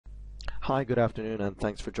Hi, good afternoon, and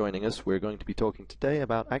thanks for joining us. We're going to be talking today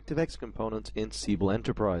about ActiveX components in Siebel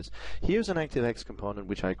Enterprise. Here's an ActiveX component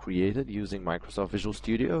which I created using Microsoft Visual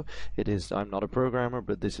Studio. I'm not a programmer,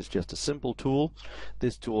 but this is just a simple tool.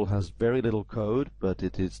 This tool has very little code, but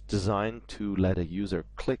it is designed to let a user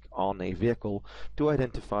click on a vehicle to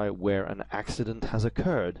identify where an accident has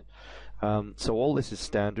occurred. So all this is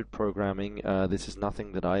standard programming. This is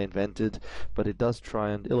nothing that I invented, but it does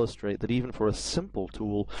try and illustrate that even for a simple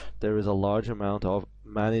tool, there is a large amount of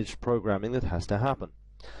managed programming that has to happen.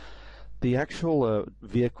 The actual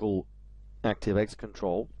vehicle ActiveX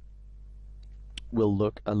control will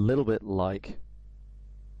look a little bit like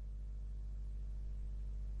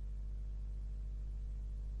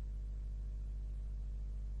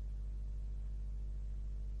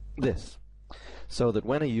this. So that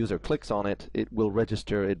when a user clicks on it, it will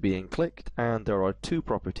register it being clicked, and there are two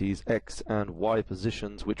properties, X and Y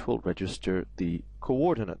positions, which will register the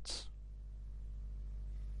coordinates.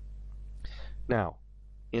 Now,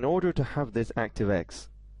 in order to have this ActiveX,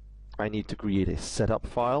 I need to create a setup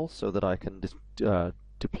file so that I can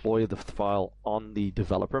deploy the file on the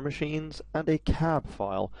developer machines, and a cab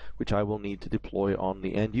file, which I will need to deploy on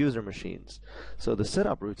the end user machines. So the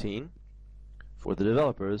setup routine for the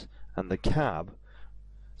developers and the CAB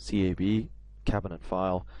cabinet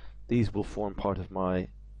file, these will form part of my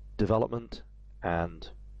development and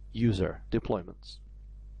user deployments.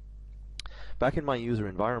 Back in my user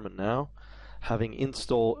environment now,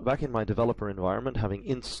 back in my developer environment, having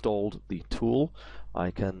installed the tool, I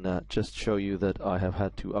can just show you that I have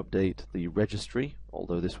had to update the registry,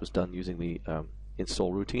 although this was done using the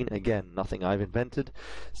install routine. Again, nothing I've invented,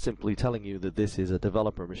 simply telling you that this is a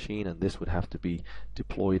developer machine and this would have to be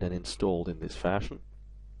deployed and installed in this fashion.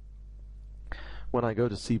 When I go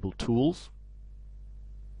to Siebel Tools,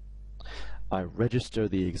 I register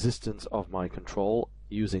the existence of my control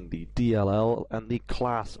using the DLL and the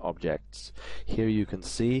class objects. Here you can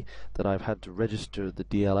see that I've had to register the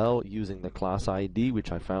DLL using the class ID,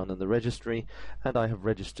 which I found in the registry, and I have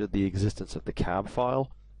registered the existence of the cab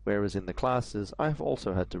file, whereas in the classes I have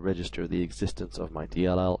also had to register the existence of my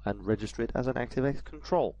DLL and register it as an ActiveX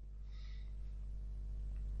control.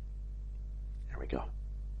 There we go.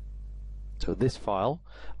 So this file,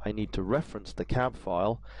 I need to reference the cab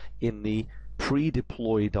file in the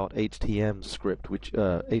pre-deploy.htm script,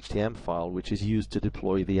 HTML file, which is used to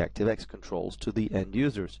deploy the ActiveX controls to the end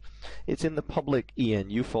users. It's in the public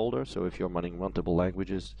ENU folder, so if you're running multiple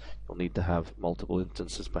languages, you'll need to have multiple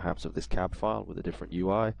instances perhaps of this cab file with a different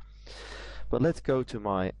UI. But let's go to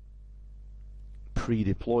my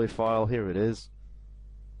pre-deploy file. Here it is.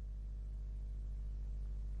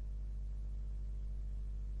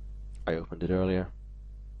 I opened it earlier.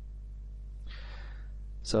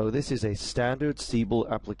 So this is a standard Siebel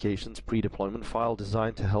applications pre-deployment file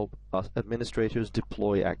designed to help us administrators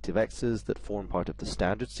deploy ActiveXs that form part of the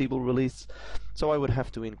standard Siebel release. So I would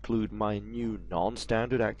have to include my new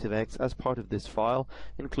non-standard ActiveX as part of this file,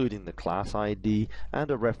 including the class ID and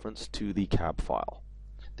a reference to the cab file.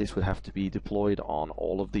 This would have to be deployed on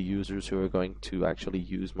all of the users who are going to actually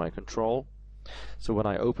use my control. So when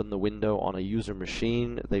I open the window on a user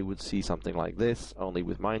machine, they would see something like this, only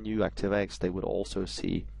with my new ActiveX they would also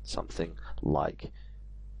see something like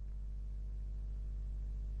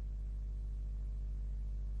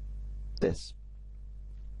this.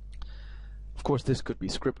 Of course, this could be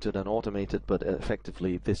scripted and automated, but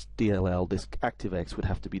effectively this DLL, this ActiveX, would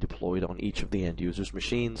have to be deployed on each of the end users'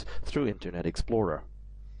 machines through Internet Explorer.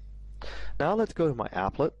 Now let's go to my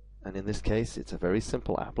applet, and in this case it's a very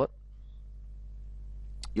simple applet.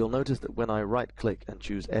 You'll notice that when I right-click and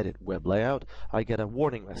choose Edit Web Layout, I get a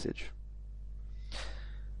warning message.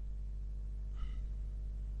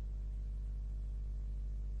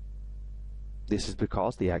 This is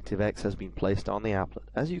because the ActiveX has been placed on the applet.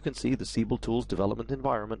 As you can see, the Siebel Tools development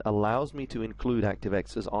environment allows me to include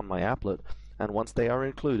ActiveXs on my applet, and once they are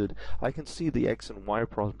included, I can see the X and Y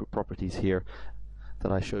properties here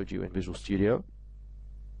that I showed you in Visual Studio.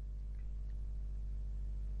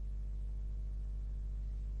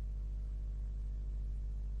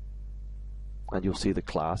 And you'll see the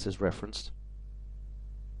class is referenced.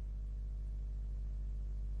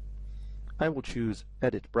 I will choose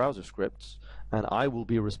Edit Browser Scripts, and I will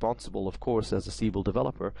be responsible, of course, as a Siebel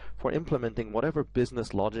developer, for implementing whatever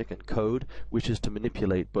business logic and code wishes to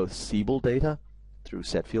manipulate both Siebel data through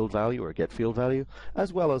setFieldValue or getFieldValue,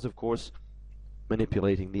 as well as, of course,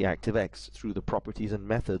 manipulating the ActiveX through the properties and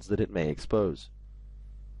methods that it may expose.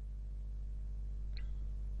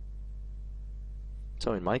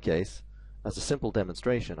 So in my case, as a simple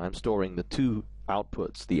demonstration, I'm storing the two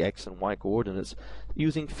outputs, the X and Y coordinates,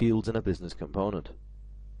 using fields in a business component.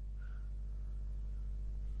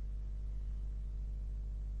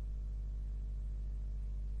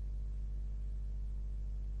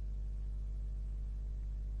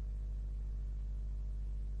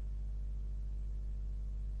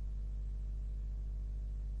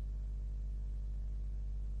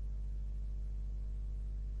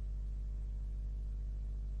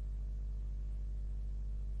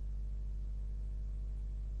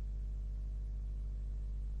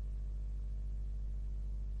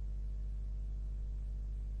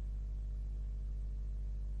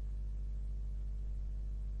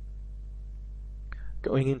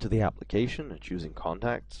 Going into the application and choosing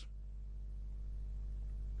Contacts,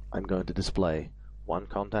 I'm going to display one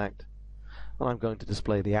contact, and I'm going to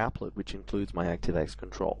display the applet, which includes my ActiveX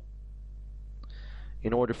control.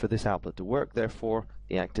 In order for this applet to work, therefore,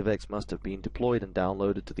 the ActiveX must have been deployed and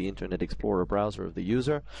downloaded to the Internet Explorer browser of the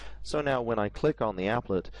user. So now when I click on the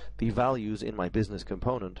applet, the values in my business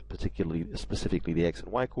component, specifically the X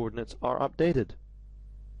and Y coordinates, are updated.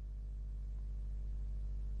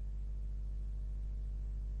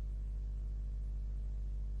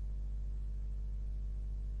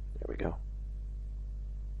 There we go.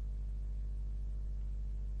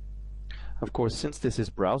 Of course, since this is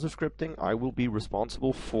browser scripting, I will be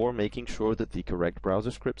responsible for making sure that the correct browser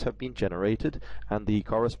scripts have been generated and the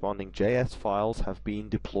corresponding JS files have been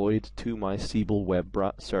deployed to my Siebel web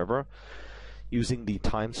server using the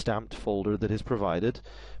time-stamped folder that is provided.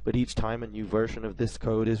 But each time a new version of this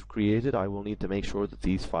code is created, I will need to make sure that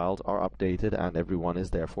these files are updated and everyone is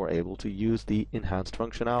therefore able to use the enhanced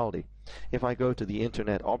functionality. If I go to the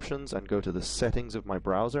Internet options and go to the settings of my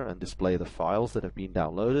browser and display the files that have been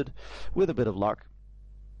downloaded, with a bit of luck,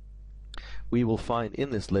 we will find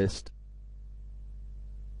in this list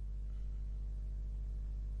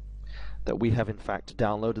that we have in fact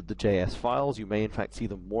downloaded the JS files. You may in fact see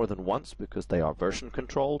them more than once because they are version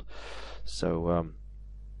controlled. So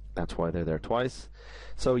that's why they're there twice.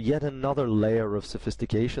 So yet another layer of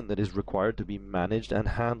sophistication that is required to be managed and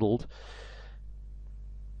handled.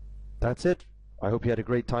 That's it. I hope you had a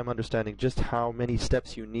great time understanding just how many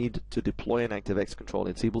steps you need to deploy an ActiveX control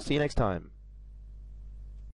in Siebel. See you next time.